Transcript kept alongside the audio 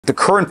The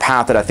current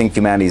path that I think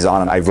humanity is on,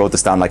 and I wrote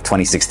this down like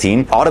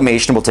 2016,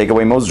 automation will take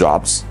away most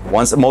jobs.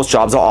 Once most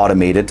jobs are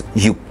automated,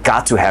 you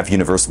got to have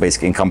universal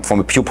basic income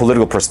from a pure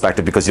political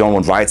perspective, because you don't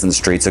want riots in the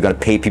streets. You're going to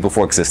pay people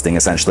for existing,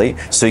 essentially.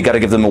 So you got to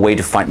give them a way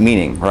to find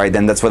meaning, right?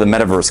 Then that's where the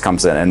metaverse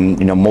comes in.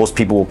 And most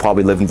people will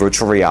probably live in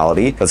virtual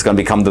reality. That's going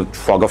to become the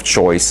drug of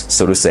choice,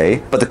 so to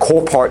say. But the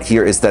core part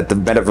here is that the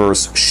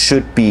metaverse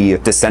should be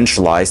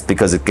decentralized,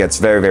 because it gets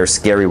very, very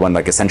scary when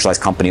like a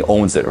centralized company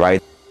owns it,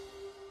 right?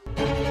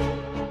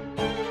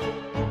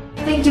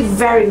 Thank you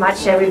very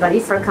much, everybody,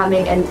 for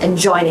coming and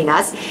joining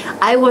us.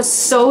 I was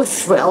so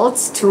thrilled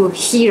to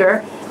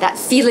hear that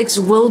Felix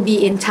will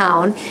be in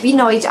town. We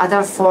know each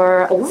other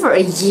for over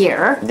a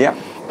year. Yeah.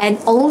 And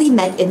only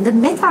met in the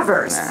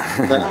metaverse.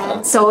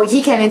 And so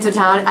he came into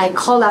town. I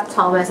called up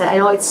Thomas, and I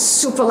know it's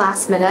super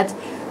last minute,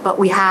 but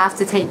we have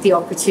to take the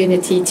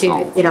opportunity to,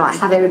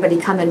 have everybody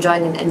come and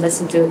join and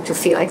listen to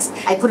Felix.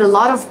 I put a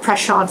lot of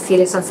pressure on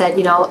Felix and said,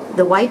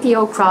 the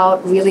YPO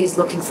crowd really is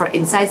looking for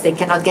insights they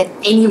cannot get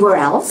anywhere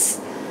else.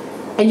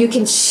 And you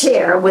can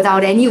share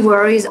without any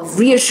worries of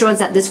reassurance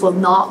that this will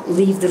not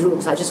leave the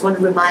room. So I just want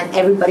to remind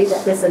everybody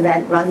that this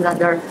event runs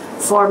under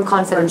forum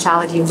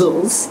confidentiality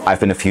rules. I've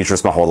been a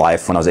futurist my whole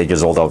life. When I was 8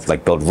 years old, I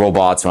would build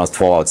robots. When I was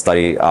 12, I would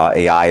study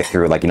AI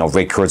through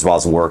Ray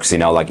Kurzweil's works,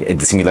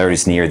 the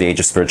singularities near, the age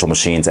of spiritual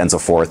machines, and so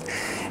forth.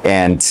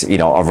 And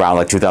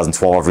around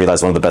 2012, I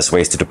realized one of the best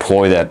ways to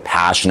deploy that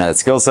passion and that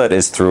skill set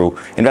is through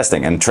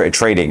investing and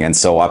trading. And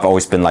so I've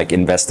always been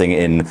investing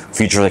in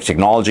futuristic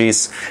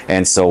technologies.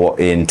 And so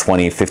in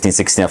 2015,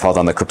 16, I fell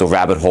down the crypto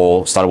rabbit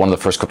hole, started one of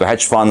the first crypto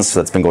hedge funds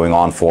that's been going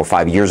on for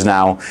 5 years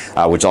now,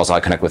 which also I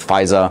connect with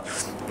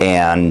FISA.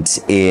 And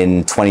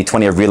in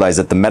 2020, I realized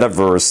that the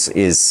metaverse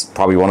is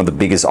probably one of the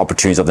biggest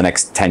opportunities of the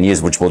next 10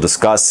 years, which we'll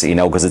discuss,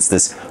 because it's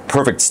this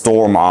perfect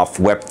storm of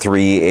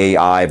Web3,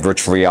 AI,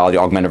 virtual reality,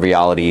 augmented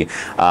reality,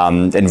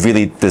 and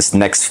really this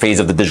next phase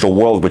of the digital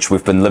world, which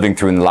we've been living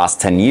through in the last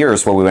 10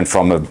 years, where we went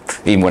from,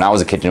 even when I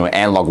was a kid, an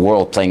analog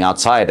world playing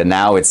outside, and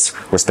now we're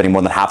spending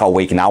more than half our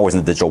waking hours in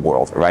the digital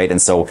world, right?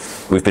 And so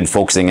we've been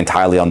focusing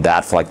entirely on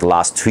that for the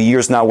last 2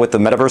 years now with the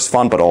Metaverse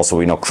Fund, but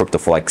also, crypto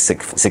for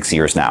six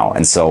years now.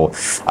 And so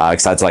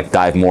excited to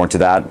dive more into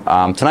that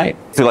tonight.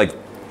 To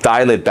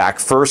dial it back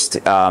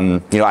first,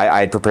 I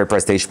had prepared a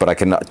presentation, but I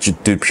can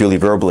do it purely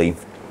verbally.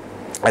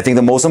 I think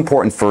the most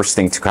important first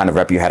thing to kind of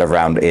wrap your head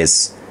around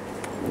is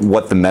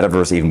what the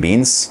metaverse even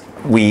means.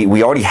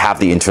 We already have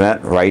the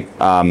internet, right?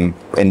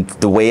 And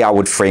the way I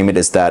would frame it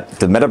is that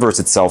the metaverse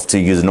itself, to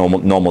use a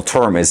normal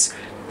term, is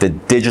the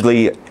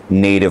digitally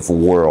native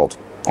world.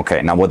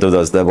 Okay, now what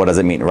does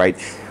it mean, right?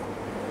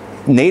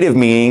 Native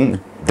meaning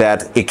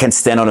that it can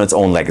stand on its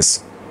own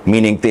legs.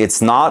 Meaning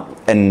it's not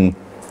an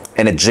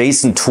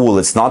adjacent tool.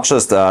 It's not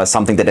just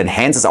something that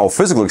enhances our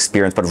physical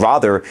experience, but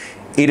rather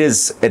it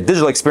is a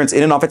digital experience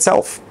in and of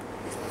itself.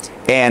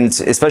 And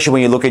especially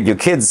when you look at your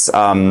kids,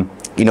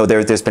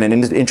 there's been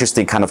an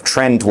interesting kind of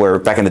trend where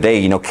back in the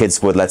day,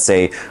 kids would, let's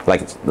say,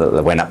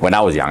 when I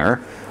was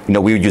younger,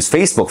 we would use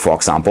Facebook, for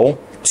example,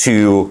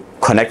 to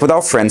connect with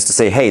our friends to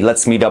say, hey,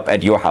 let's meet up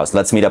at your house.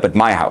 Let's meet up at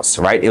my house,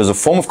 right? It was a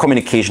form of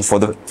communication for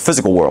the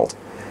physical world.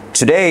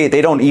 Today,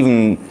 they don't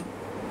even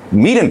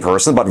meet in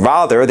person, but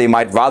rather they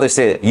might rather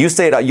say, you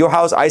stay at your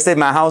house, I stay at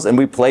my house, and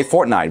we play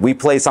Fortnite, we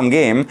play some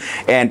game,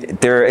 and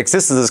their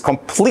existence is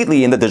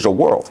completely in the digital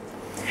world.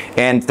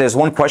 And there's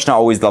one question I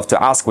always love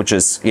to ask, which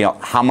is,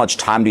 how much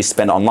time do you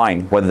spend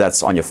online, whether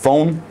that's on your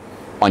phone,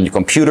 on your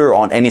computer,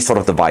 on any sort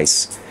of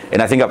device?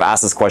 And I think I've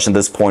asked this question at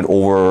this point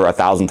over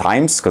 1,000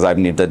 times, because I've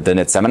done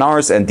it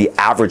seminars, and the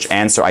average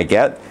answer I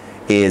get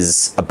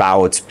is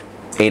about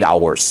 8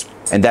 hours.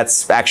 And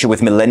that's actually with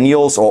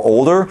millennials or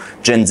older.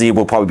 Gen Z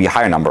will probably be a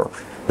higher number.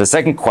 The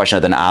second question I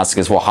then ask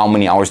is, well, how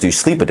many hours do you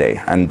sleep a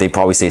day? And they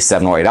probably say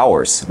 7 or 8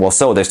 hours. Well,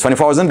 so there's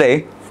 24 hours in a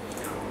day.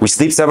 We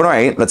sleep 7 or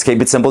 8. Let's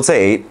keep it simple,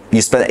 say 8.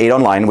 You spend 8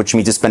 online, which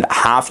means you spend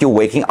half your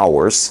waking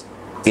hours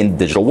in the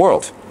digital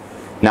world.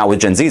 Now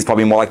with Gen Z, it's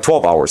probably more like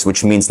 12 hours,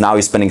 which means now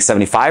you're spending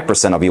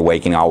 75% of your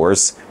waking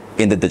hours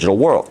in the digital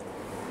world.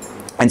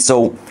 And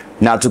so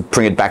now to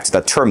bring it back to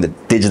that term, the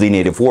digitally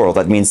native world,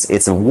 that means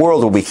it's a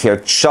world where we care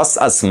just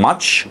as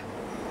much,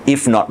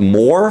 if not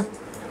more,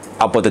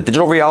 about the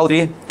digital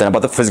reality than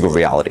about the physical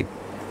reality.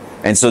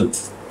 And so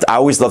I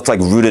always love to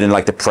root it in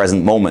the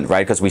present moment,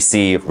 right? Because we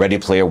see Ready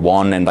Player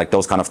One and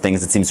those kind of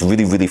things. It seems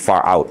really, really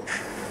far out.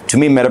 To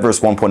me, Metaverse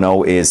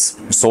 1.0 is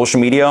social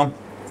media,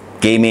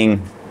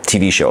 gaming,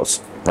 TV shows,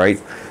 right?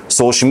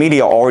 Social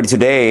media already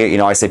today,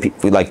 I say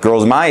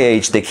girls my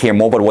age, they care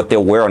more about what they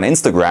wear on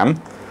Instagram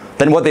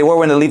than what they wear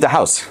when they leave the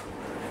house.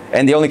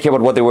 And they only care about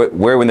what they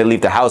wear when they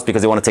leave the house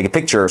because they want to take a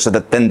picture so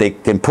that then they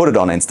can put it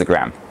on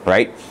Instagram,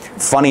 right?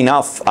 Funny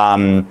enough,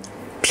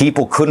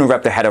 people couldn't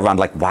wrap their head around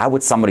why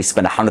would somebody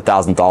spend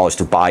 $100,000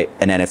 to buy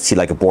an NFT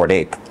like a Bored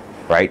Ape,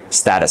 right?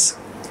 Status.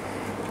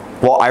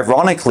 Well,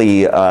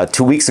 ironically,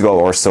 2 weeks ago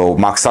or so,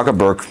 Mark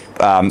Zuckerberg,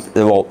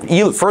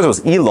 first it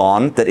was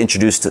Elon that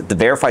introduced the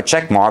verified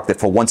check mark that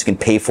for once you can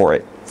pay for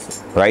it,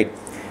 right?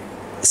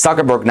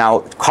 Zuckerberg now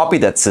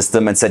copied that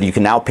system and said you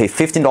can now pay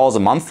 $15 a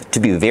month to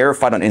be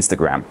verified on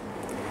Instagram.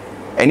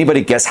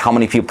 Anybody guess how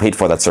many people paid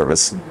for that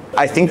service?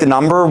 I think the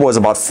number was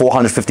about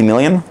 450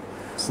 million,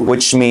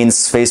 which means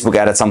Facebook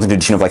added something to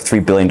the tune of like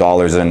 $3 billion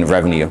in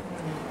revenue.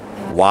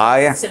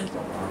 Why?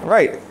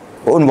 Right.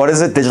 And what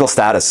is it? Digital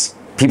status.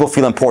 People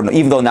feel important,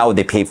 even though now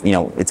they pay,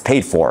 it's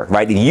paid for,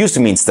 right? It used to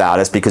mean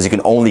status because you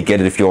can only get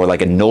it if you're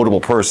like a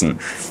notable person.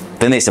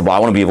 Then they said, well, I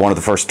want to be one of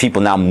the first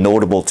people. Now I'm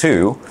notable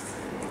too.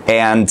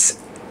 And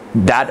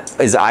that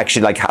is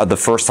actually like how the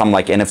first time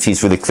like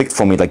NFTs really clicked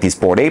for me, like these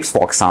Bored Apes,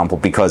 for example,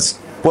 because,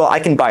 well, I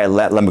can buy a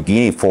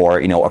Lamborghini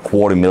for,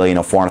 $250,000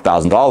 or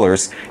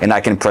 $400,000 and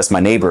I can impress my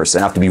neighbors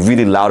and I have to be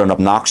really loud and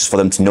obnoxious for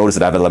them to notice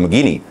that I have a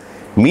Lamborghini.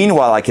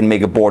 Meanwhile, I can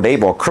make a Bored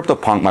Ape or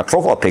CryptoPunk my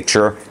profile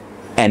picture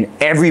and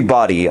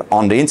everybody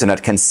on the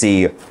internet can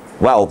see,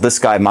 well, this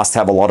guy must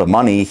have a lot of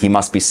money. He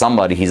must be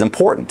somebody. He's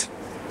important,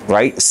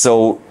 right?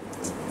 So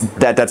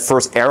that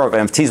first era of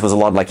NFTs was a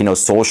lot like,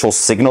 social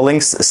signaling,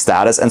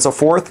 status, and so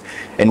forth.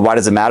 And why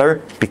does it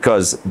matter?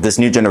 Because this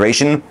new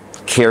generation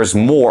cares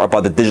more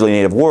about the digitally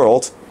native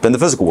world than the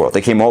physical world.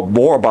 They care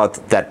more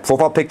about that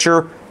profile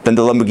picture than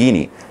the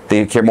Lamborghini.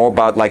 They care more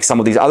about like some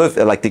of these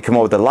other, like they come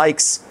up with the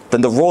likes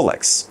than the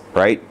Rolex,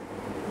 right?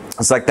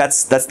 It's like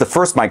that's the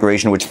first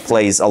migration, which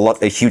plays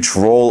a huge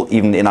role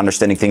even in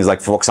understanding things like,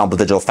 for example,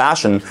 digital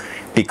fashion,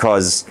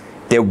 because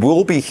there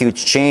will be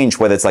huge change,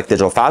 whether it's like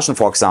digital fashion,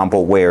 for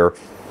example, where,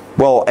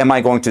 well, am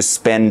I going to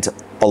spend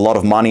a lot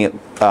of money?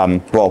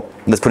 Well,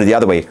 let's put it the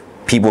other way.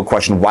 People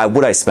question, why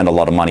would I spend a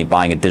lot of money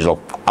buying a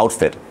digital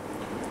outfit?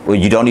 Well,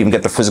 you don't even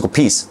get the physical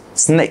piece.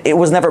 It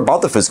was never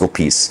about the physical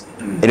piece.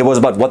 It was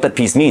about what that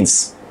piece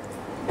means.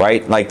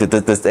 Right, like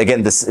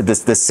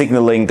the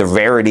signaling, the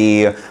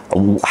rarity,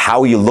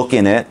 how you look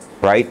in it,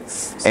 right?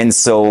 And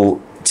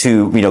so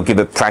to give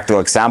a practical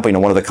example,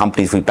 one of the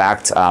companies we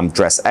backed,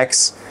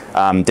 DressX,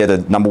 they're the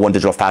 #1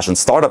 digital fashion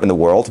startup in the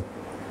world,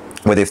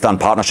 where they've done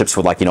partnerships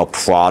with like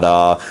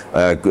Prada,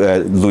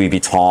 Louis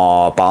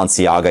Vuitton,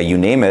 Balenciaga, you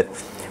name it.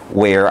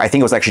 Where I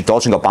think it was actually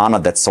Dolce &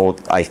 Gabbana that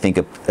sold, I think,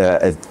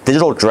 a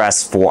digital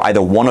dress for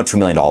either $1 or $2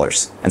 million,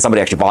 and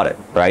somebody actually bought it,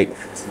 right?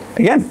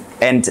 Again,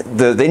 and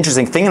the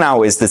interesting thing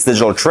now is this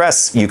digital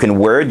dress, you can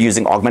wear it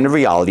using augmented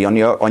reality on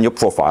your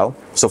profile.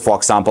 So for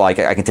example, I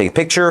can take a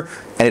picture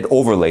and it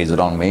overlays it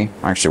on me.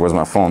 Actually, where's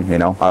my phone?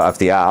 I have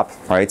the app,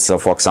 right? So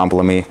for example,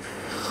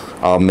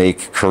 I'll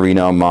make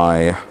Karina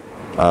my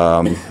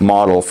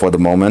model for the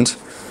moment.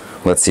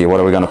 Let's see, what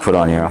are we gonna put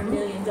on here?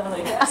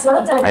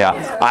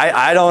 Yeah,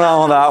 I don't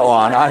know that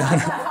one. I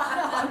don't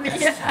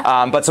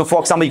know. But so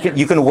for example,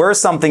 you can wear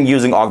something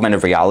using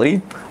augmented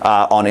reality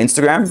on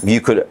Instagram.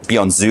 You could be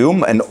on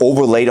Zoom and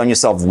overlay it on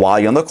yourself while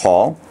you're on the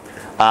call.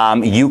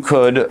 You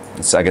could,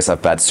 so I guess I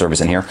have bad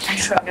service in here.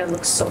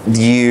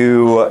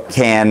 You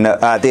can,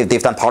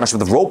 they've done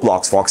partnerships with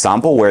Roblox, for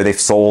example, where they've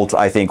sold,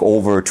 I think,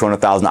 over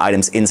 200,000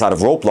 items inside of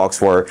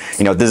Roblox, where,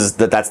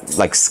 that's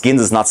like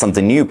skins is not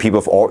something new.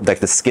 People have, like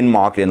the skin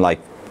market in like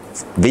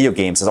video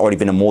games has already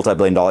been a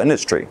multi-billion-dollar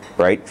industry,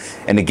 right?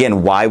 And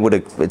again, why would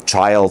a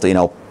child,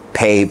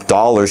 pay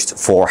dollars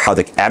for how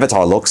the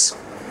avatar looks?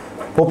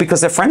 Well,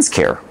 because their friends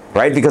care,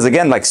 right? Because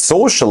again, like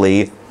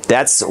socially,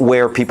 that's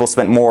where people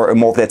spend more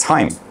of their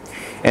time.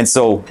 And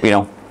so,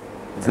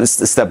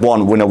 step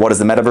one, what is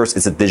the metaverse?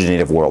 It's a digital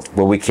native world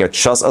where we care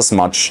just as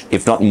much,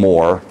 if not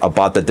more,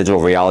 about the digital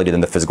reality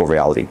than the physical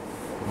reality.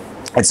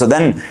 And so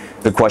then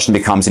the question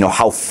becomes,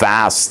 how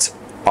fast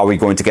are we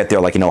going to get there?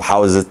 Like,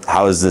 how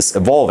is this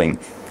evolving?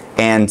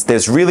 And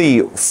there's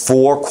really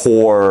 4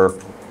 core,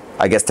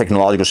 I guess,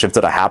 technological shifts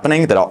that are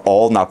happening that are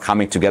all now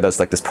coming together as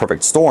like this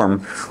perfect storm,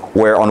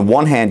 where on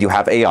one hand you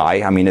have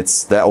AI. I mean,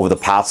 it's over the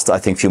past, I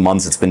think, few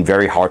months, it's been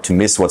very hard to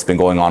miss what's been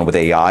going on with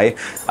AI,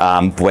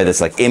 whether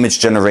it's like image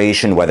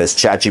generation, whether it's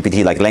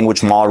ChatGPT, like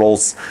language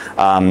models,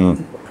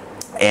 and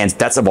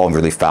that's evolving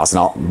really fast.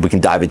 Now we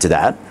can dive into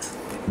that.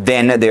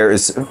 Then there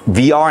is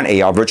VR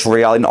and AR, virtual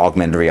reality and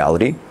augmented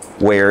reality,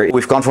 where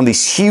we've gone from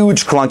these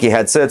huge clunky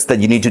headsets that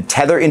you need to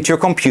tether into your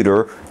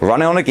computer,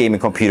 run it on a gaming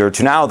computer,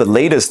 to now the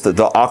latest,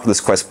 the Oculus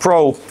Quest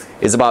Pro,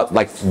 is about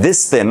like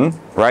this thin,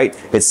 right?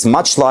 It's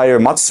much lighter,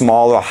 much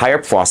smaller, higher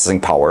processing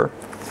power.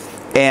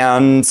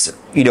 And,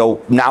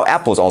 now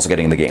Apple's also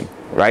getting in the game,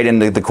 right? And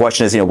the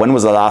question is, when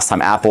was the last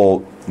time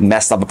Apple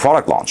messed up a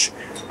product launch,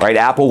 right?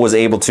 Apple was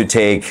able to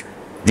take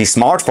the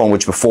smartphone,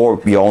 which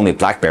before you only had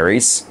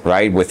Blackberries,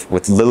 right?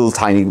 With little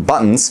tiny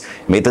buttons,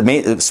 made the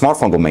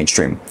smartphone go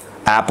mainstream.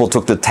 Apple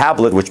took the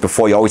tablet, which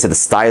before you always had the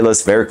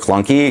stylus, very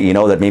clunky,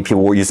 that maybe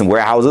people were using in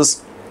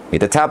warehouses,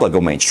 made the tablet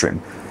go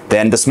mainstream.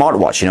 Then the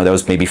smartwatch, there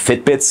was maybe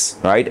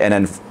Fitbits, right? And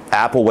then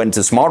Apple went to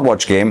the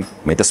smartwatch game,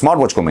 made the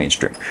smartwatch go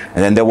mainstream.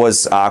 And then there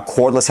was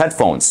cordless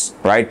headphones,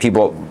 right?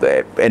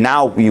 And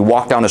now you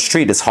walk down the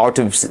street, it's hard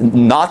to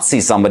not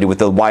see somebody with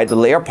the wide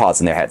little AirPods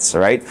in their heads,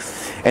 right?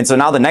 And so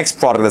now the next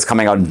product that's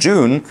coming out in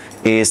June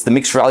is the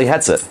mixed reality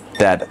headset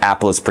that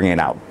Apple is bringing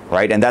out,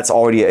 right? And that's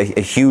already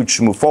a huge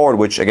move forward,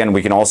 which again,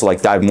 we can also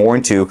like dive more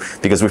into,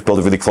 because we've built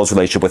a really close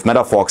relationship with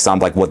Meta, for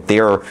example, like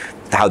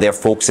how they're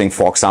focusing,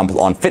 for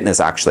example, on fitness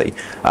actually.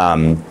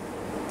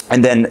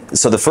 And then,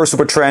 so the first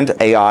super trend,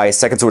 AI,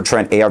 second super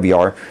trend, AR,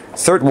 VR.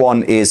 Third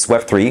one is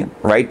Web3,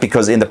 right?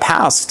 Because in the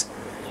past,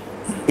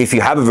 if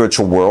you have a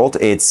virtual world,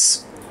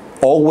 it's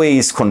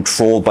always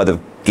controlled by the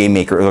game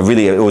maker.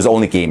 Really, it was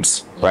only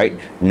games, right?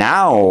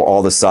 Now, all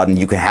of a sudden,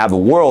 you can have a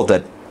world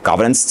that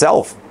governs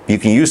itself. You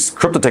can use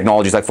crypto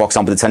technologies like, for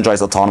example,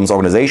 decentralized autonomous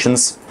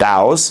organizations,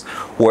 DAOs,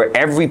 where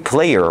every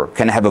player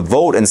can have a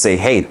vote and say,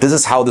 hey, this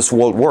is how this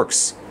world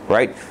works,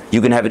 right?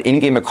 You can have an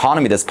in-game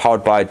economy that's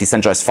powered by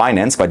decentralized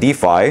finance, by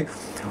DeFi,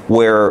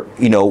 where,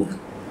 you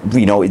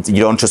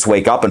don't just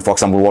wake up and, for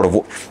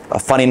example,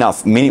 funny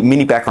enough,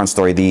 mini background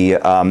story, the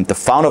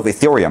founder of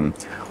Ethereum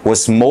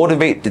was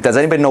motivated. Does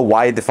anybody know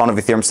why the founder of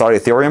Ethereum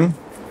started Ethereum?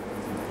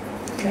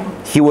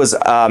 He was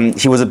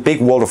a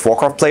big World of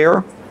Warcraft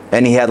player,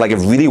 and he had like a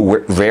really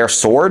rare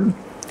sword.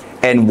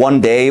 And one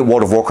day,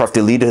 World of Warcraft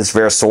deleted his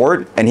rare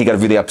sword, and he got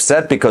really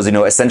upset because,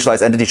 a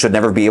centralized entity should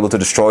never be able to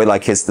destroy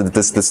like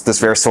this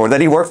rare sword that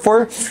he worked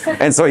for.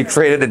 And so he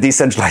created a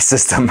decentralized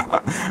system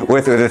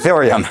with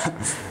Ethereum,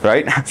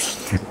 right?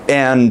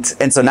 And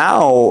so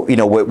now,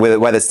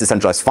 whether it's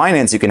decentralized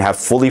finance, you can have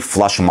fully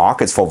flush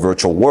markets for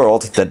virtual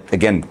world that,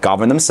 again,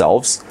 govern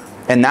themselves.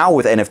 And now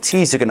with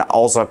NFTs, you can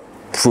also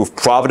prove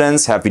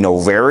provenance, have,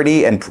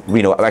 rarity, and,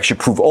 actually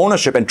prove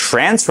ownership and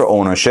transfer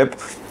ownership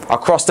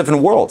across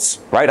different worlds,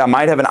 right? I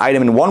might have an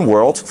item in one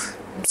world,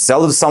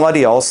 sell it to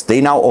somebody else, they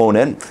now own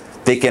it,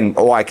 they can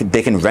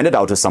rent it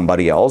out to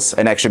somebody else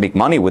and actually make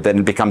money with it, and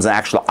it becomes an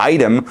actual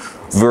item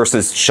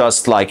versus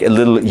just like a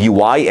little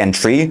UI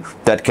entry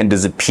that can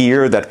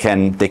disappear, they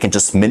can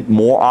just mint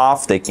more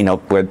off,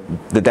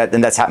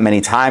 and that's happened many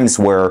times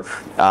where,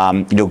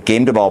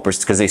 game developers,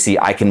 because they see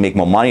I can make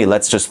more money,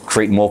 let's just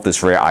create more of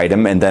this rare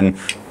item, and then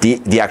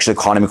the actual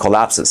economy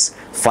collapses.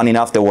 Funny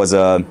enough, there was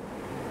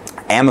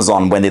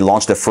Amazon, when they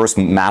launched their first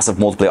massive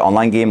multiplayer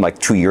online game like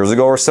 2 years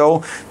ago or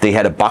so, they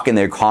had a bug in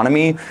their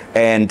economy,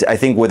 and I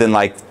think within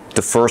like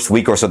the first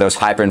week or so there was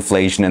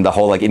hyperinflation and the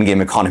whole like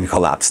in-game economy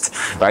collapsed,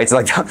 right? So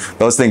like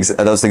those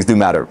things do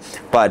matter.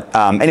 But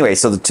anyway,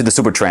 so to the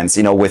super trends,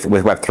 with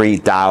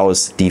Web3,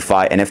 DAOs,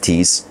 DeFi,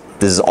 NFTs,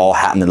 this has all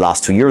happened in the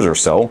last 2 years or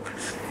so.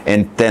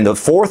 And then the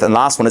fourth and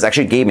last one is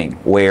actually gaming,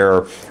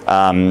 where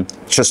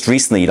just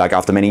recently, like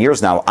after many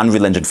years now,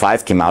 Unreal Engine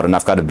 5 came out, and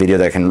I've got a video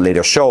that I can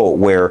later show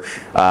where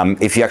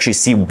if you actually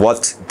see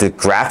what the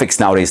graphics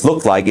nowadays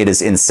look like, it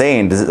is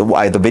insane.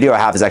 The video I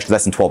have is actually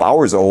less than 12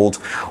 hours old,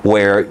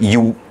 where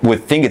you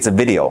would think it's a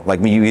video. Like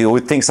you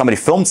would think somebody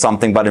filmed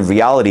something, but in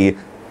reality,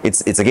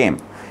 it's a game.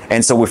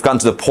 And so we've gotten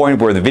to the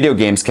point where the video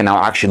games can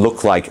now actually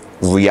look like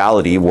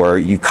reality, where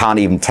you can't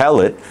even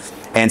tell it.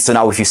 And so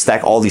now if you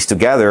stack all these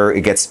together,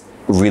 it gets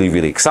really,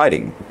 really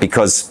exciting,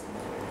 because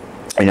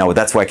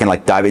that's why I can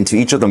like dive into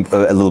each of them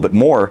a little bit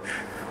more.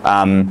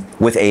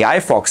 With AI,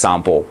 for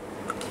example,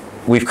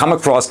 we've come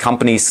across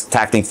companies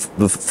tackling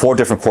 4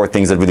 different core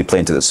things that really play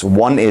into this.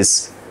 One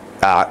is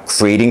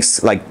creating,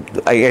 like,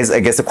 I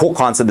guess the core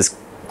concept is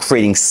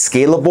creating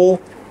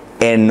scalable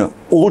and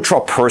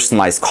ultra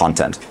personalized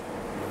content.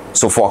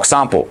 So for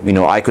example,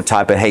 I could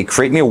type in, hey,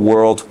 create me a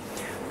world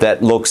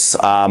that looks,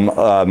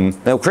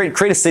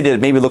 create a city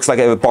that maybe looks like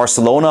a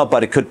Barcelona,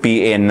 but it could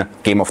be in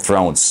Game of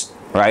Thrones,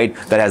 right?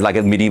 That has like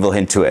a medieval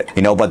hint to it,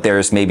 but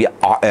there's maybe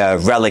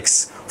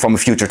relics from a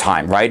future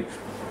time, right?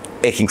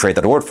 It can create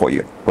that world for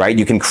you, right?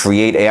 You can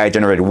create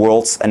AI-generated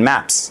worlds and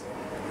maps.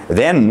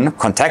 Then,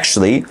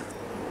 contextually,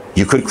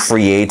 you could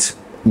create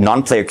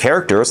non-player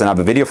characters, and I have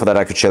a video for that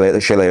I could share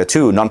later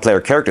too,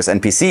 non-player characters,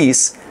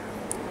 NPCs,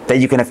 that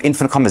you can have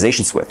infinite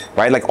conversations with,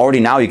 right? Like already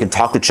now you can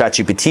talk to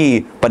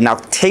ChatGPT, but now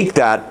take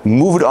that,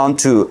 move it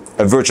onto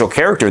a virtual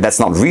character that's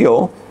not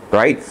real,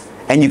 right?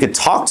 And you can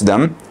talk to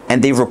them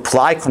and they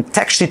reply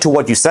contextually to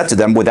what you said to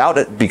them without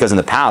it, because in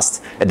the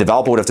past, a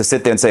developer would have to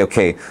sit there and say,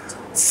 okay,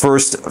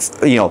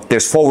 first,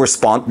 there's 2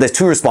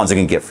 responses you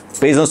can give.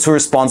 Based on those 2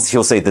 responses,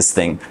 he'll say this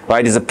thing,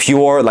 right? It's a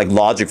pure like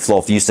logic flow.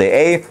 If you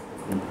say A,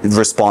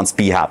 response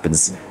B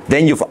happens.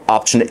 Then you have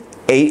option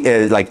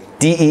A, like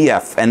D, E,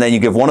 F, and then you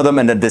give one of them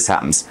and then this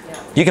happens.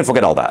 You can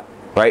forget all that,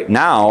 right?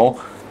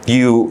 Now,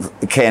 you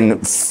can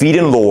feed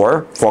in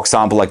lore. For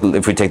example, like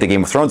if we take the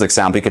Game of Thrones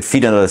example, you could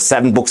feed in the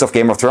 7 books of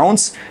Game of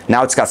Thrones.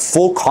 Now it's got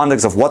full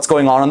context of what's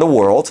going on in the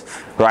world,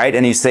 right?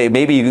 And you say,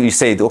 maybe you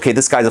say, okay,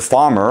 this guy's a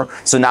farmer.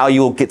 So now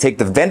you'll take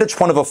the vantage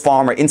point of a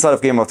farmer inside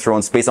of Game of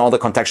Thrones based on all the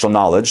contextual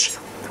knowledge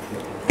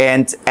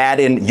and add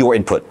in your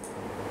input.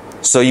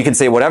 So you can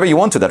say whatever you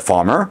want to that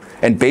farmer,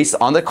 and based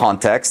on the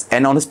context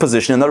and on his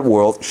position in that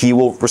world, he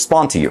will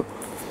respond to you.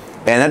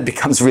 And that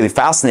becomes really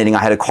fascinating. I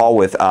had a call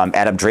with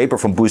Adam Draper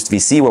from Boost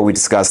VC where we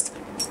discussed,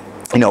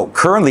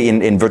 currently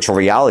in virtual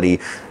reality,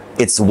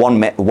 it's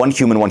one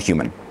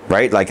human,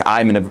 right? Like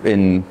I'm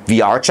in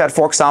VR chat,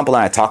 for example,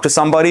 and I talk to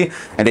somebody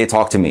and they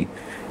talk to me.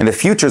 And the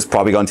future is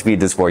probably going to be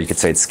this where you could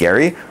say it's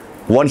scary.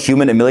 1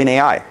 human, 1 million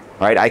AI.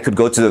 right? I could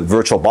go to the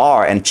virtual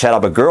bar and chat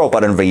up a girl,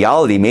 but in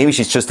reality, maybe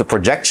she's just a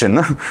projection,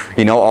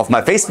 you know, of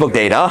my Facebook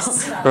data,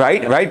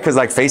 right? Right? Because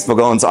like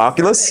Facebook owns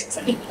Oculus,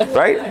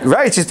 right?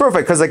 Right, she's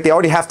perfect because like they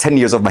already have 10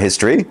 years of my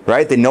history,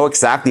 right? They know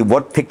exactly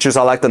what pictures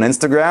I liked on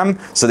Instagram,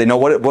 so they know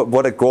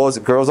what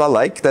girls are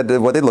like,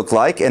 what they look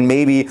like, and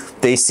maybe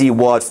they see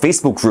what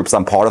Facebook groups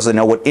I'm part of, so they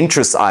know what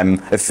interests I'm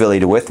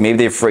affiliated with. Maybe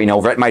they've, you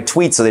know, read my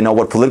tweets, so they know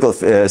what political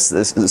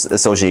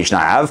association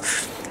I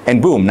have. And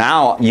boom,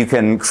 now you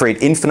can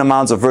create infinite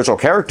amounts of virtual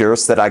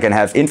characters that I can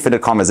have infinite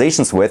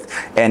conversations with,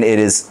 and it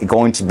is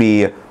going to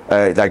be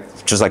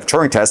like just like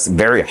Turing tests,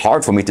 very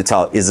hard for me to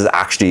tell, is this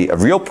actually a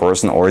real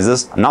person or is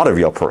this not a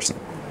real person,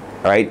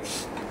 right?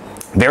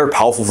 Very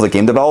powerful for the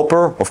game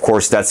developer. Of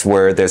course, that's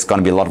where there's going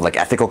to be a lot of like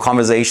ethical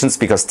conversations,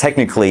 because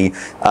technically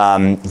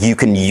you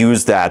can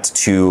use that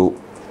to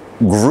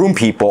groom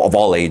people of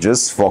all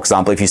ages. For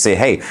example, if you say,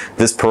 hey,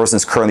 this person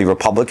is currently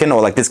Republican,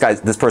 or like this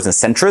person is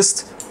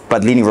centrist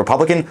but leaning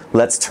Republican,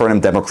 let's turn him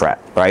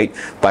Democrat, right?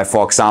 By,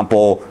 for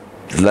example,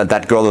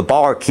 that girl at the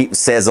bar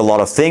says a lot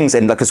of things,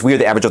 and because we're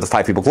the average of the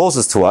 5 people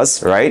closest to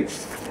us, right?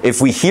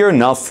 If we hear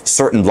enough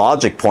certain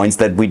logic points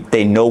that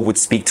they know would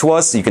speak to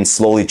us, you can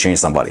slowly change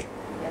somebody,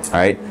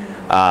 right?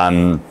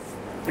 Can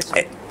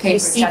you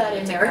see that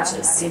in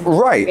marriages?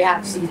 Right. We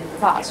have seen it in the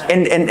past.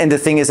 And the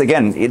thing is,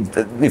 again,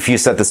 if you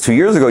said this 2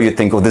 years ago, you'd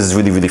think, oh, this is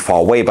really, really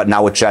far away. But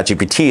now with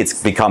ChatGPT,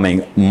 it's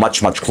becoming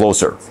much, much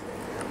closer.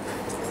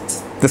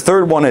 The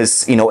third one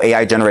is, you know,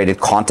 AI-generated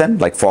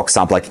content, like, for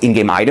example, like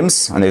in-game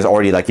items. And there's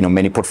already, like, you know,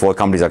 many portfolio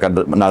companies. I got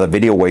another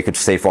video where you could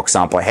say, for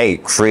example, hey,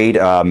 create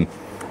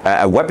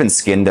a weapon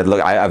skin that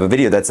I have a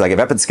video that's like a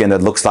weapon skin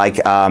that looks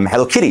like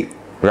Hello Kitty,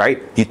 right?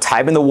 You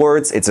type in the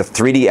words, it's a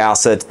 3D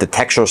asset, the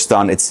texture's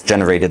done, it's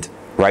generated,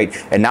 right?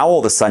 And now all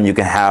of a sudden you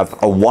can have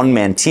a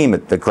one-man team,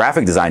 the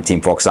graphic design team,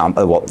 for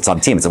example, well, it's not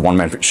a team, it's a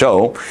one-man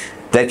show,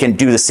 that can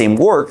do the same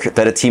work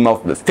that a team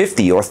of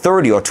 50 or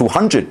 30 or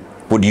 200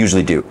 would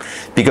usually do.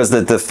 Because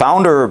the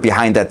founder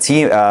behind that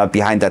team,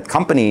 behind that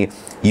company,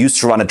 used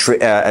to run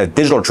a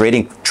digital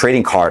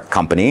trading card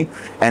company,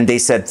 and they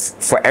said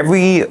for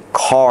every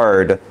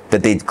card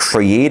that they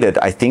created,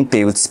 I think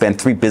they would spend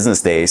 3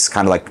 business days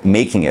kind of like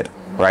making it,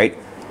 right?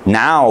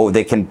 Now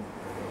they can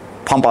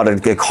pump out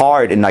a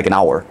card in like an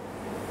hour,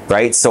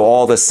 right? So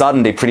all of a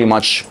sudden they pretty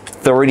much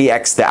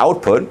 30x the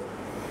output,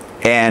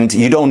 and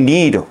you don't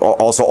need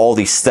also all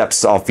these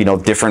steps of, you know,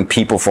 different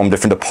people from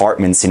different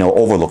departments, you know,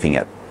 overlooking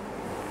it.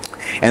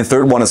 And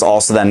third one is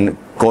also then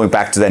going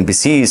back to the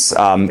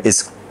NPCs,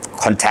 is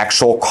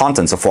contextual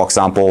content. So for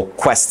example,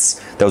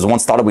 quests. There was one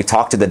startup we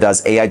talked to that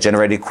does AI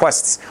generated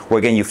quests, where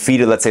again, you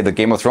feed it, let's say, the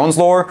Game of Thrones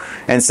lore,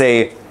 and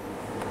say,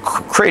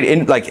 create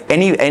in like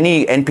any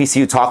NPC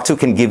you talk to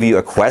can give you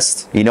a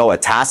quest, you know, a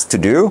task to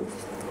do,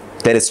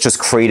 that it's just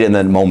created in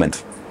that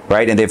moment,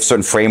 right? And they have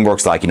certain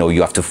frameworks like, you know,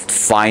 you have to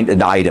find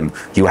an item,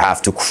 you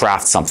have to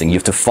craft something, you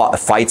have to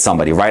fight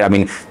somebody, right? I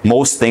mean,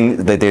 most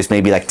things, there's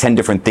maybe like 10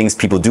 different things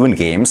people do in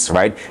games,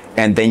 right?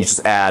 And then you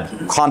just add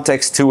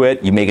context to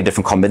it, you make a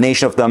different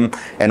combination of them,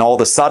 and all of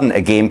a sudden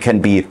a game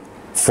can be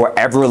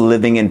forever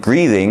living and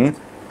breathing,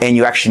 and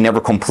you actually never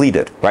complete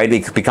it, right?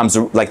 It becomes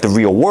like the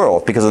real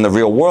world, because in the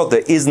real world,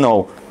 there is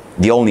no,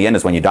 the only end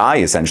is when you die,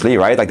 essentially,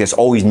 right? Like there's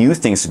always new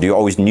things to do,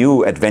 always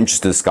new adventures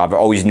to discover,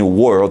 always new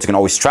worlds, you can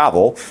always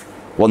travel.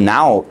 Well,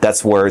 now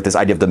that's where this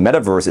idea of the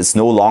metaverse is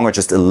no longer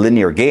just a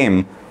linear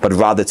game, but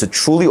rather it's a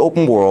truly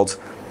open world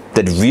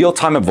that real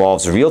time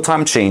evolves, real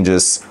time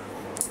changes.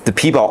 The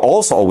people are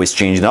also always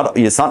changing.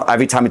 It's not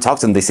every time you talk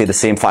to them, they say the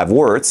same 5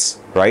 words,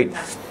 right?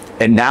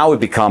 And now it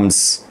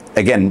becomes,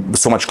 again,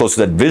 so much closer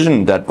to that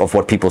vision of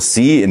what people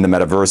see in the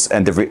metaverse.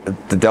 And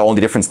the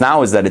only difference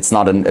now is that it's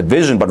not a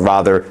vision, but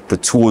rather the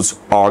tools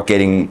are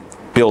getting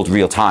built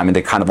real time, and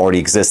they kind of already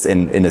exist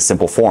in a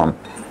simple form.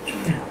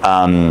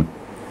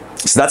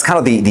 So that's kind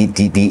of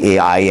the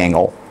AI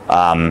angle,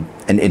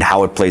 and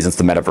how it plays into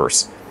the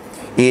metaverse.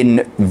 In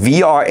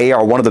VR,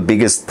 AR, one of the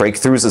biggest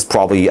breakthroughs is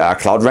probably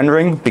cloud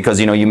rendering, because,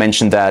 you know, you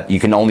mentioned that you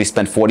can only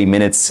spend 40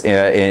 minutes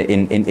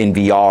in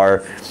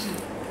VR.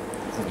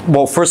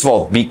 Well, first of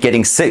all,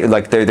 getting sick,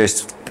 like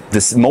there's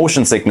this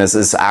motion sickness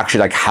is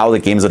actually like how the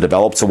games are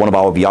developed. So one of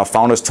our VR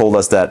founders told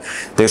us that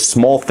there's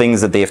small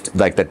things that they have to,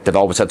 like that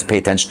developers have to pay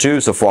attention to.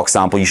 So for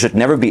example, you should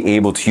never be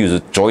able to use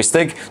a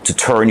joystick to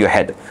turn your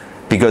head,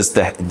 because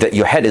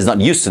your head is not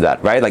used to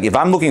that, right? Like if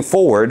I'm looking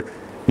forward,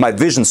 my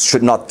vision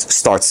should not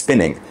start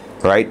spinning,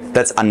 right?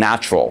 That's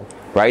unnatural,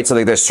 right? So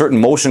like there's certain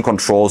motion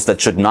controls that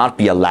should not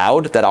be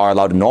allowed, that are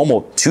allowed in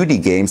normal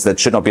 2D games, that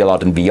should not be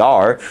allowed in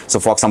VR.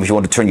 So for example, if you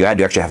want to turn your head,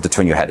 you actually have to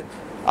turn your head.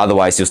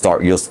 Otherwise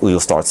you'll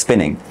start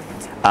spinning.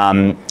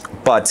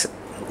 But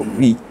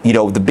you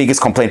know, the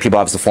biggest complaint people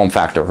have is the form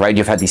factor, right?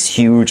 You've had these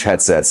huge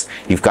headsets,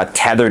 you've got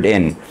tethered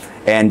in.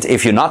 And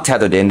if you're not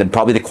tethered in, then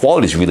probably the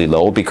quality is really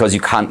low, because you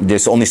can't,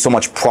 there's only so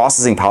much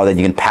processing power that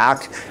you can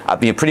pack. I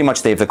mean, pretty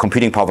much they have the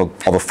computing power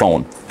of a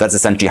phone. That's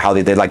essentially how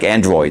they're like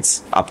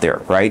androids up there,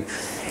 right?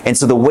 And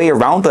so the way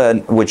around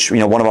that, which, you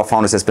know, one of our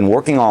founders has been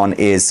working on,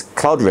 is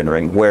cloud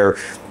rendering, where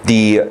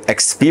the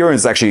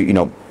experience actually, you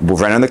know, will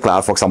render in the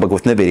cloud, for example,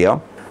 with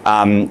NVIDIA.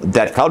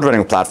 that cloud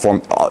rendering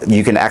platform,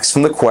 you can access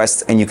from the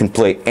Quest and you can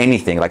play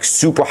anything like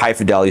super high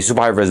fidelity,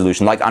 super high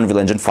resolution, like Unreal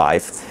Engine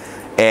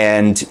 5.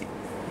 And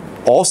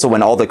also,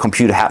 when all the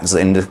compute happens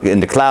in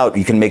the cloud,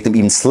 you can make them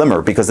even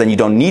slimmer because then you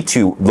don't need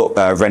to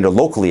render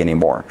locally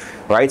anymore,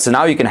 right? So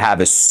now you can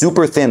have a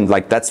super thin,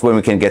 like that's when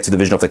we can get to the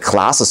vision of the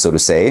classes, so to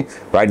say,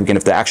 right? We can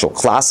have the actual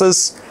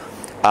classes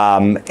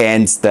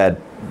and that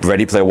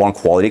Ready Player One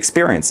quality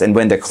experience. And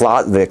when the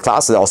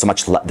classes are also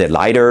they're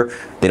lighter,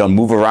 they don't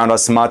move around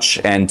as much,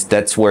 and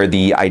that's where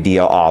the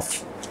idea of,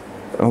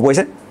 what is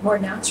it? More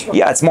natural.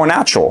 Yeah, it's more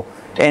natural.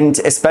 And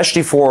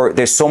especially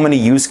there's so many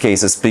use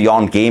cases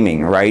beyond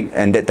gaming, right?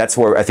 And that's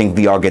where I think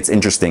VR gets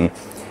interesting.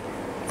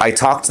 I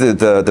talked to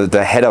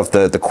the head of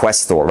the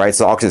Quest store, right?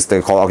 So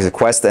they call Oculus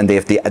Quest, and they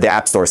have the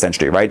App Store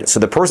essentially, right? So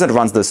the person that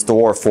runs the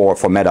store for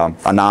Meta,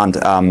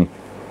 Anand,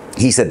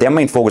 he said their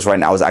main focus right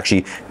now is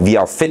actually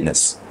VR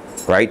fitness,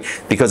 right?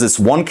 Because it's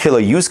one killer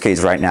use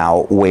case right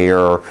now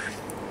where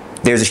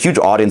there's a huge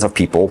audience of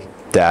people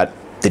that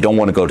they don't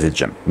want to go to the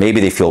gym. Maybe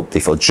they feel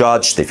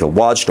judged, they feel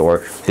watched,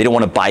 or they don't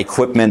want to buy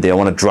equipment, they don't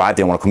want to drive,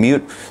 they don't want to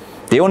commute.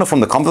 They want to, from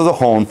the comfort of the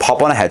home,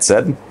 pop on a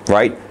headset,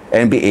 right,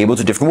 and be able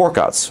to do different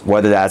workouts.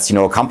 Whether that's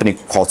a company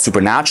called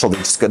Supernatural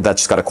that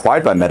just got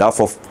acquired by Meta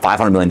for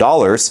 $500 million,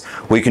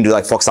 where you can do,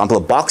 like, for example, a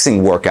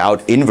boxing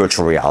workout in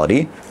virtual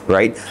reality,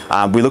 right?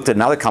 We looked at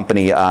another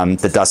company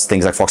that does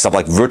things like, for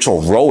example, like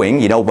virtual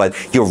rowing, but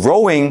you're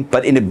rowing,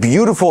 but in a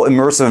beautiful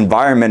immersive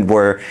environment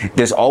where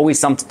there's always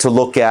something to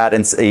look at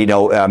and,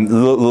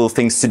 little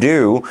things to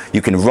do.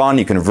 You can run,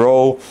 you can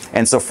row,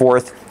 and so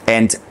forth.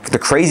 And the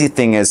crazy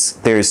thing is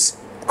there's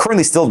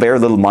currently still very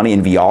little money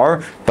in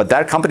VR, but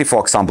that company,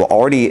 for example,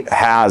 already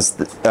has,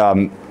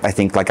 I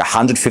think, like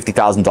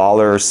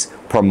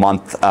 $150,000 per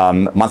month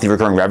monthly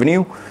recurring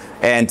revenue.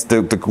 And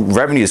the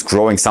revenue is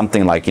growing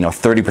something like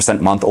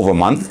 30% month over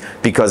month,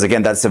 because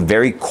again, that's a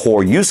very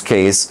core use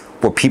case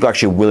where people are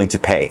actually willing to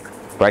pay,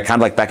 right? Kind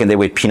of like back in the day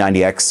with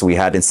P90X, we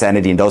had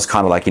Insanity and those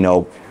kind of like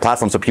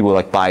platforms where people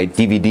like buy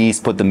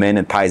DVDs, put them in,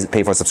 and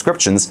pay for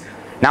subscriptions.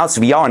 Now it's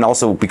VR, and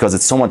also because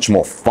it's so much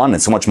more fun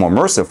and so much more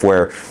immersive.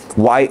 Where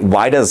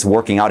why does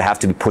working out have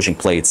to be pushing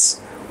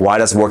plates? Why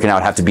does working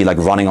out have to be like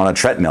running on a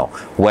treadmill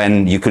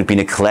when you could be in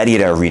a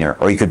gladiator arena,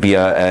 or you could be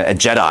a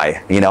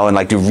Jedi, and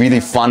like do really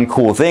fun,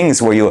 cool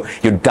things where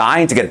you're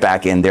dying to get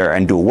back in there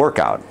and do a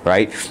workout,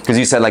 right? Because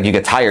you said like you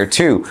get tired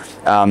too.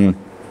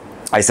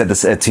 I said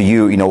this to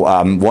you,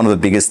 one of the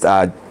biggest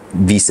VR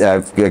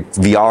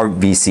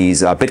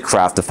VCs,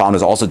 Bitkraft, the founder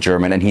is also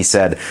German, and he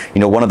said,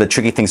 one of the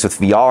tricky things with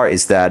VR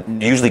is that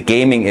usually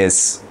gaming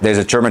there's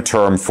a German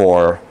term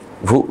for,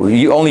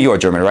 only you're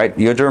German, right?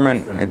 You're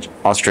German,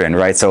 Austrian,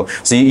 right? So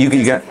you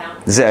get,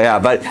 yeah.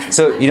 But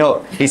so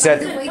he said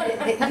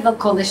the evil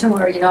coalition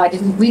where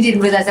we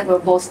didn't realize that we're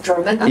both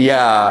German.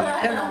 Yeah.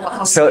 I don't know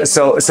how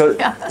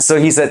So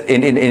he said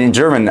in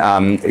German,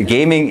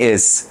 gaming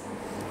is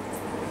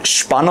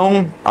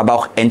Spannung, aber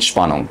auch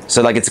Entspannung.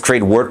 So like it's a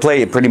great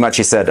wordplay. Pretty much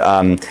he said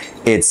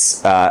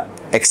it's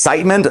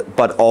excitement,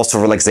 but also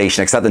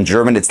relaxation. Except in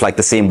German, it's like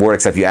the same word,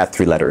 except you add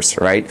 3 letters,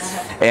 right?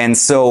 And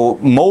so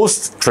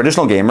most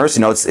traditional gamers,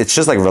 it's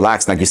just like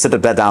relaxing. Like you sit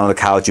down on the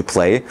couch, you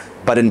play.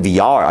 But in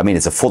VR, I mean,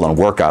 it's a full-on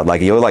workout.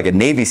 Like you're like a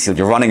Navy SEAL.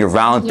 You're running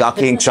around,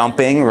 ducking,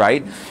 jumping,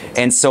 right?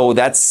 And so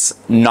that's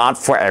not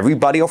for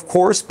everybody, of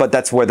course, but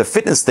that's where the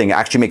fitness thing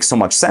actually makes so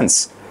much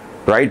sense,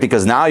 right?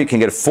 Because now you can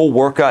get a full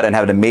workout and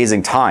have an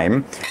amazing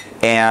time.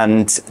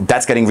 And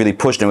that's getting really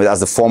pushed. And as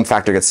the form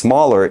factor gets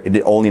smaller,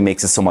 it only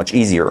makes it so much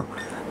easier.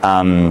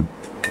 And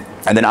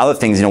then other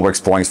things, we're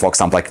exploring, for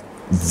example, like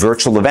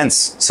virtual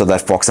events. So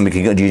that, for example,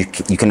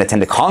 you can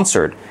attend a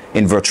concert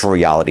in virtual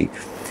reality.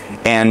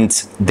 And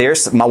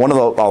there's one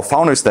of our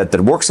founders that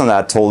works on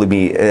that told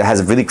me, it has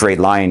a really great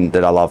line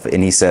that I love.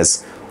 And he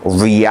says,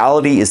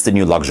 reality is the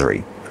new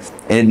luxury.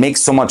 And it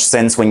makes so much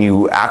sense when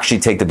you actually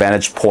take the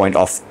vantage point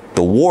of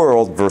the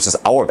world versus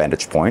our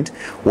vantage point,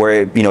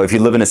 where, if you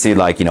live in a city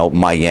like,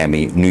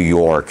 Miami, New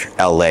York,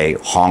 LA,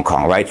 Hong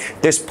Kong, right?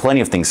 There's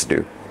plenty of things to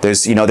do.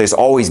 There's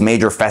always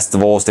major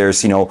festivals,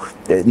 there's,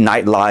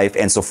 nightlife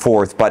and so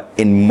forth. But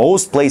in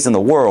most places in the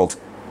world,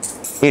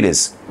 it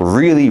is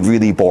really,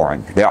 really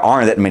boring. There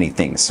aren't that many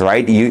things,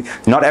 right?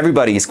 Not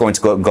everybody is going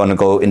to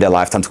go in their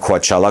lifetime to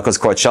Coachella, because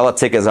Coachella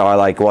tickets are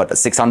like, what,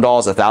 $600,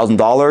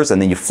 $1,000,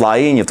 and then you fly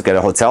in, you have to get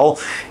a hotel.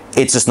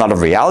 It's just not a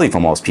reality for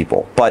most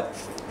people. But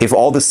if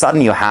all of a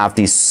sudden you have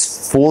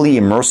these fully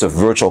immersive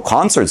virtual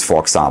concerts, for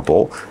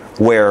example,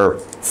 where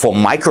for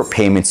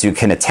micropayments you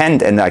can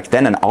attend, and like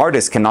then an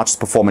artist can not just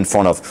perform in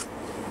front of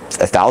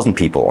 1,000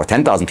 people or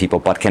 10,000 people,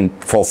 but can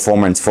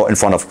perform in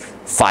front of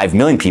 5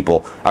 million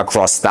people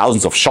across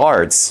thousands of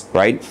shards,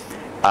 right?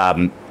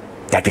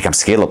 That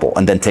becomes scalable.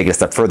 And then take it a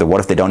step further. What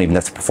if they don't even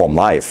have to perform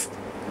live?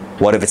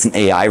 What if it's an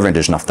AI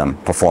rendition of them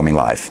performing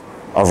live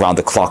around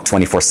the clock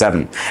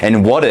 24/7?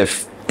 And what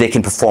if they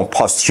can perform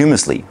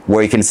posthumously,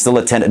 where you can still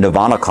attend a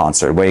Nirvana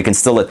concert, where you can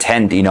still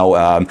attend,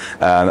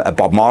 a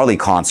Bob Marley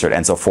concert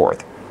and so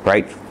forth,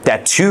 right?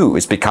 That too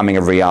is becoming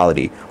a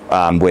reality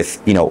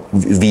with,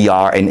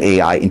 VR and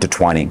AI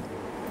intertwining.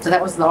 So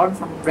that was Laurent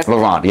from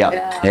Laurent,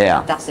 yeah.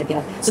 Fantastic,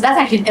 yeah. So that's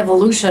actually an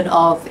evolution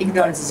of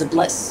ignorance is a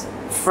bliss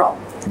from.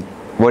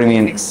 What do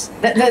you mean?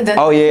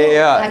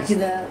 Actually,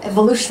 the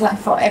evolution like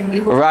for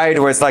everybody. Right,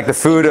 where it's like the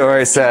food, or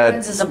it's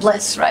ignorance is a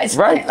bliss, right?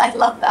 Right. I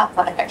love that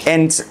one actually.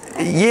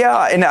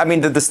 And I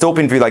mean the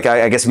dystopian view, like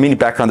I guess mini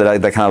background that I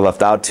kind of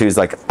left out too is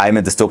like I'm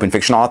a dystopian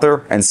fiction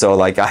author, and so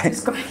like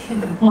so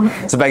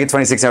back in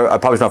 2016 I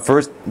published my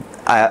first.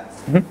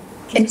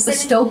 It's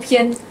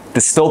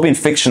dystopian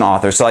fiction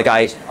author. So like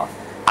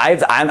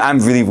I'm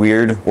really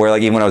weird. Where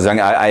like even when I was young,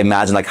 I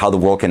imagine like how the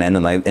world can end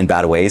in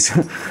bad ways,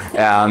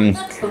 and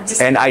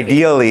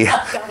ideally.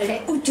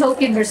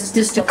 Utopian versus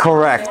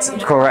dystopian.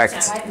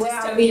 Correct.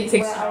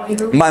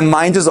 My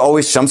mind just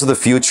always jumps to the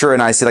future,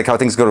 and I see like how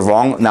things go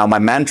wrong. Now my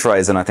mantra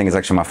is, and I think it's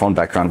actually my phone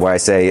background, where I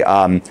say,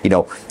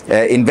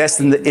 invest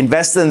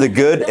in the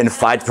good and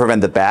fight to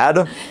prevent the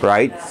bad,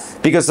 right?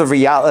 Because the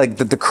reality,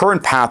 like the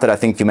current path that I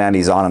think humanity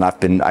is on,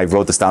 and I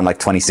wrote this down like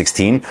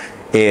 2016,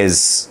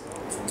 is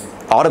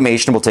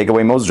automation will take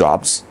away most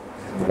jobs.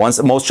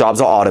 Once most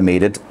jobs are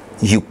automated,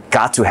 you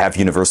got to have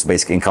universal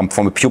basic income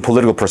from a pure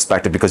political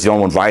perspective, because you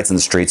don't want riots in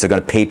the streets. They're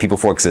going to pay people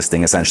for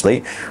existing,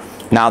 essentially.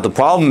 Now the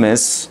problem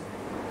is.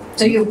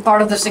 So you're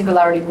part of the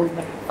singularity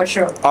movement, for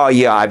sure. Oh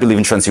yeah, I believe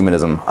in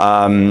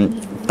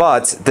transhumanism.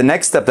 But the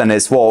next step then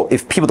is, well,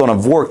 if people don't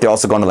have work, they're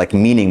also going to like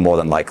meaning more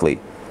than likely.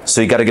 So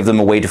you got to give them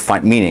a way to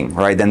find meaning,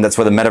 right? Then that's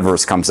where the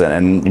metaverse comes in,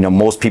 and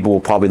most people will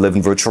probably live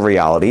in virtual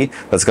reality.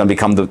 That's going to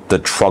become the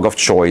drug of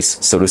choice,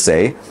 so to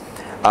say.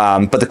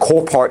 But the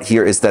core part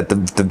here is that the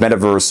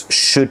metaverse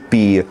should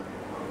be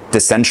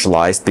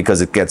decentralized,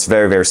 because it gets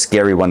very, very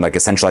scary when like a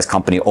centralized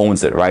company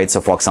owns it, right?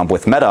 So for example,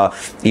 with Meta,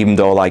 even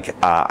though like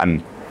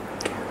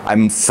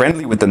I'm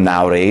friendly with them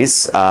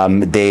nowadays,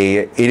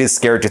 it is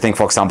scary to think,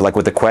 for example, like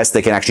with the Quest,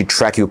 they can actually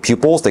track your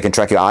pupils, they can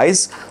track your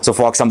eyes. So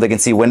for example, they can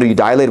see when do you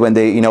dilate, when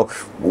they,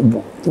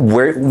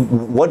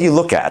 what do you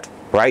look at,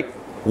 right?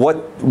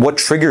 What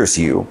triggers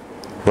you,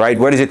 right?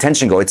 Where does your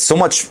attention go? It's so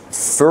much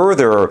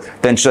further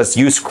than just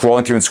you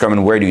scrolling through Instagram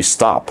and where do you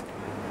stop,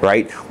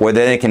 right? Where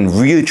then they can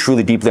really,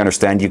 truly, deeply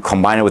understand you,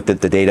 combine it with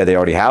the data they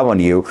already have on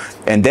you,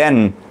 and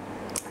then,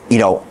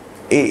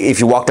 if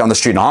you walk down the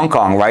street in Hong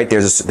Kong, right,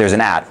 there's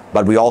an ad,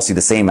 but we all see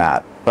the same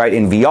ad, right?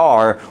 In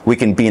VR, we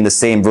can be in the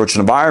same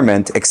virtual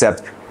environment,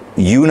 except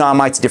you and I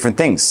might see different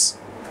things,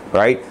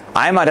 right?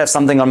 I might have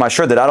something on my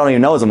shirt that I don't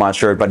even know is on my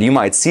shirt, but you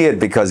might see it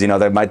because,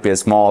 there might be a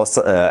small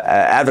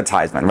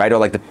advertisement, right? Or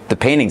like the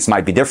paintings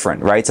might be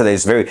different, right? So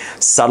there's very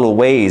subtle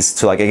ways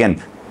to, like,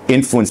 again,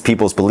 influence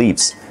people's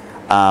beliefs.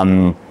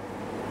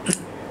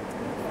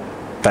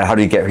 But how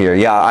do you get here?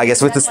 Yeah, I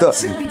guess with the stuff.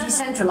 Should be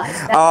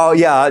decentralized. Oh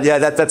yeah.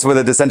 That's where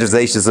the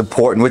decentralization is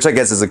important, which I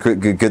guess is a good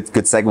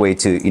segue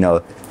to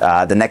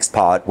the next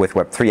part with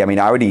Web3. I mean,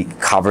 I already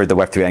covered the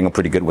Web3 angle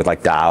pretty good with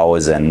like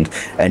DAOs and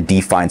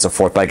DeFi and so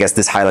forth. But I guess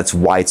this highlights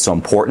why it's so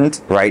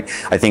important, right?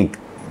 I think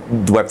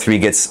Web3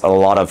 gets a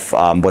lot of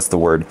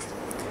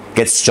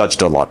gets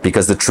judged a lot,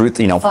 because the truth,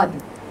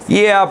 Fun.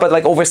 Yeah, but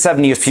like over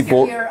 7 years,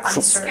 people.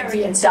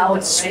 Scary and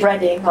doubt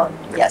spreading on,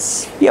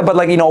 yes. Yeah, but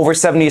like, over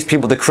 7 years,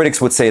 the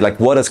critics would say, like,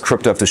 what does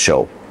crypto have to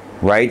show?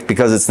 Right?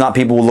 Because it's not,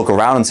 people will look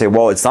around and say,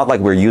 well, it's not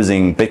like we're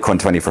using Bitcoin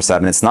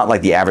 24/7. It's not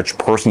like the average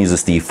person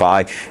uses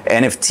DeFi.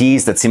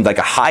 NFTs, that seemed like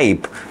a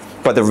hype.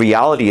 But the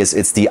reality is,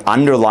 it's the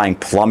underlying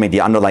plumbing,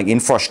 the underlying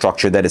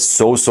infrastructure that is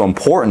so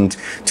important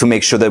to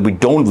make sure that we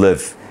don't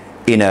live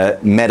in a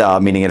Meta,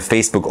 meaning a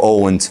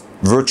Facebook-owned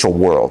virtual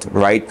world,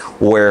 right?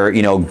 Where,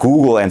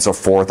 Google and so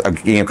forth,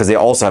 because they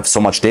also have so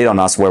much data on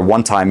us, where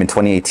one time in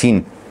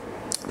 2018,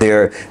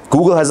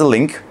 Google has a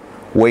link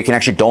where you can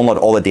actually download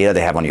all the data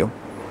they have on you.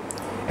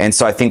 And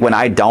so I think when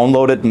I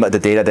downloaded the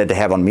data that they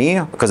have on me,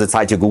 because it's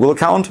tied to a Google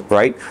account,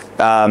 right?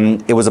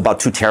 It was about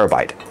 2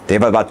 terabyte. They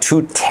have about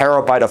 2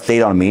 terabyte of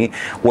data on me,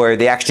 where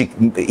they actually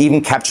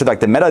even captured like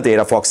the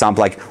metadata, for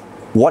example, like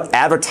what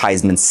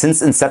advertisements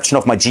since inception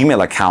of my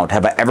Gmail account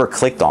have I ever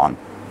clicked on,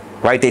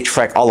 right? They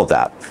track all of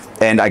that.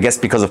 And I guess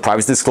because of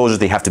privacy disclosures,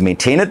 they have to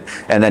maintain it,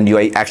 and then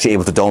you're actually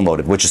able to download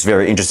it, which is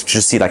very interesting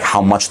to see like how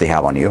much they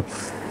have on you.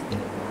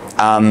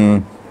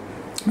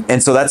 And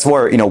so that's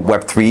where,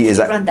 Web3 is.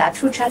 Run that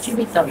through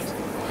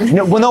ChatGPT.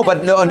 No,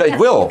 it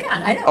will.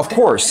 I know. Of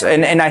course.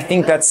 And I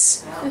think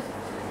that's.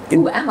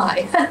 Who am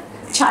I?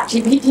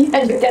 ChatGPT,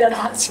 and you get an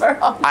answer.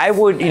 I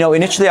would,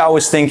 initially I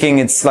was thinking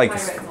it's like.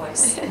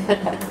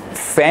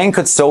 FANG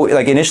could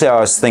initially I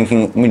was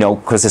thinking,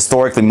 because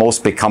historically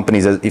most big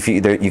companies, if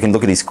you can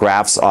look at these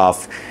graphs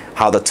of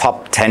how the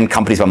top 10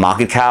 companies by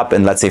market cap,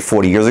 and let's say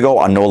 40 years ago,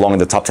 are no longer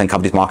the top 10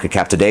 companies market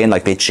cap today, and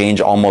like they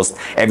change almost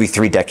every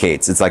 3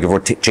 decades. It's like a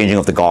changing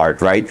of the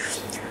guard, right?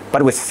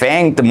 But with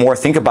FANG, the more I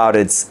think about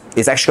it,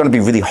 it's actually going to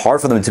be really hard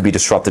for them to be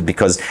disrupted,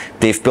 because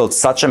they've built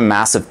such a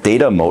massive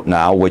data moat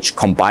now, which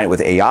combined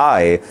with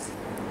AI,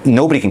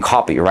 nobody can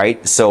copy,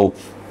 right? So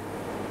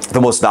the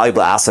most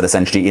valuable asset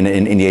essentially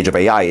in the age of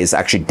AI is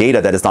actually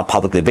data that is not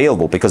publicly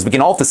available, because we can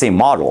all have the same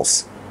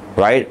models,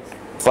 right?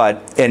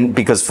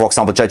 Because, for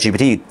example,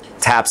 ChatGPT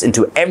taps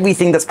into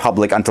everything that's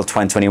public until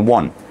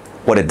 2021.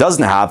 What it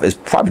doesn't have is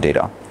private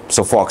data.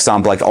 So for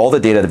example, like all the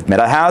data that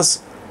Meta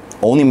has,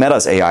 only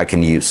Meta's AI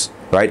can use,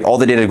 right? All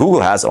the data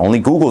Google has, only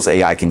Google's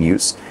AI can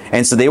use.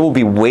 And so they will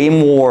be way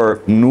more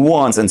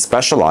nuanced and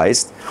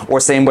specialized. Or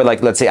same way,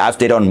 like, let's say I have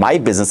data on my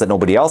business that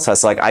nobody else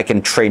has. Like I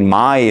can train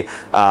my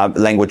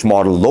language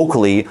model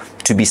locally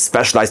to be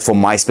specialized for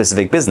my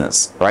specific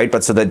business, right?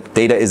 But so that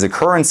data is a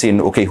currency,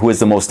 and okay, who has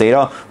the most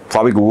data?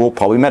 Probably Google,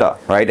 probably Meta,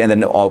 right? And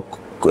then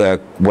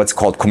what's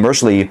called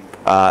commercially,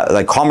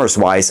 like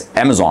commerce-wise,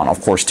 Amazon,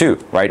 of course, too,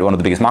 right? One of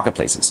the biggest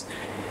marketplaces.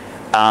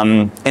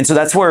 And so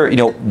that's where,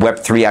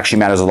 Web3 actually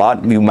matters a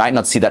lot. You might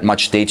not see that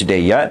much day to day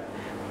yet,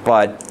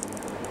 but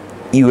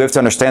you have to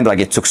understand, like,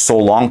 it took so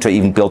long to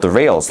even build the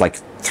rails. Like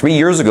 3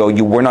 years ago,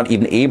 you were not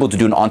even able to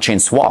do an on-chain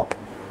swap,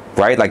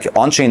 right? Like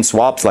on-chain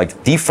swaps,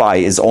 like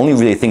DeFi is only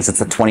really a thing since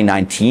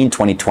 2019,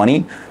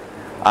 2020.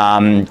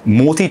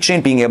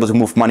 Multi-chain, being able to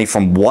move money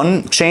from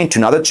one chain to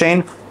another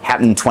chain,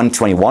 happened in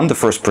 2021, the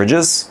first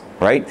bridges,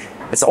 right?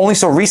 It's only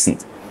so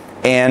recent.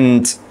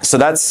 And so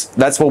that's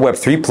what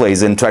Web3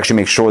 plays in, to actually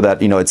make sure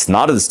that, it's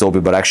not a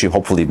dystopia, but actually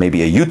hopefully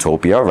maybe a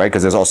utopia, right?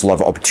 Because there's also a lot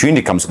of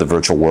opportunity comes to the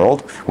virtual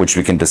world, which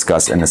we can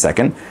discuss in a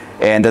second.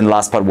 And then the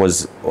last part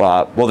was,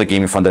 well, the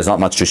gaming fund, there's not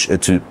much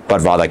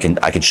but rather I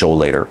can show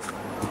later.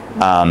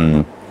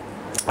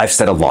 I've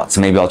said a lot,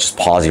 so maybe I'll just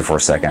pause you for a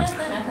second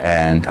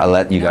and I'll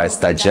let you guys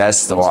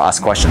digest or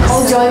ask questions.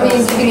 Oh, join me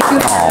in giving you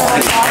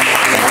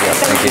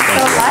Thank you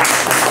so much.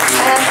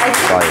 And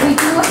I think we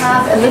do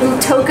have a little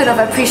token of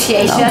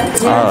appreciation.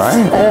 All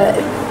right.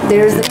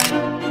 There's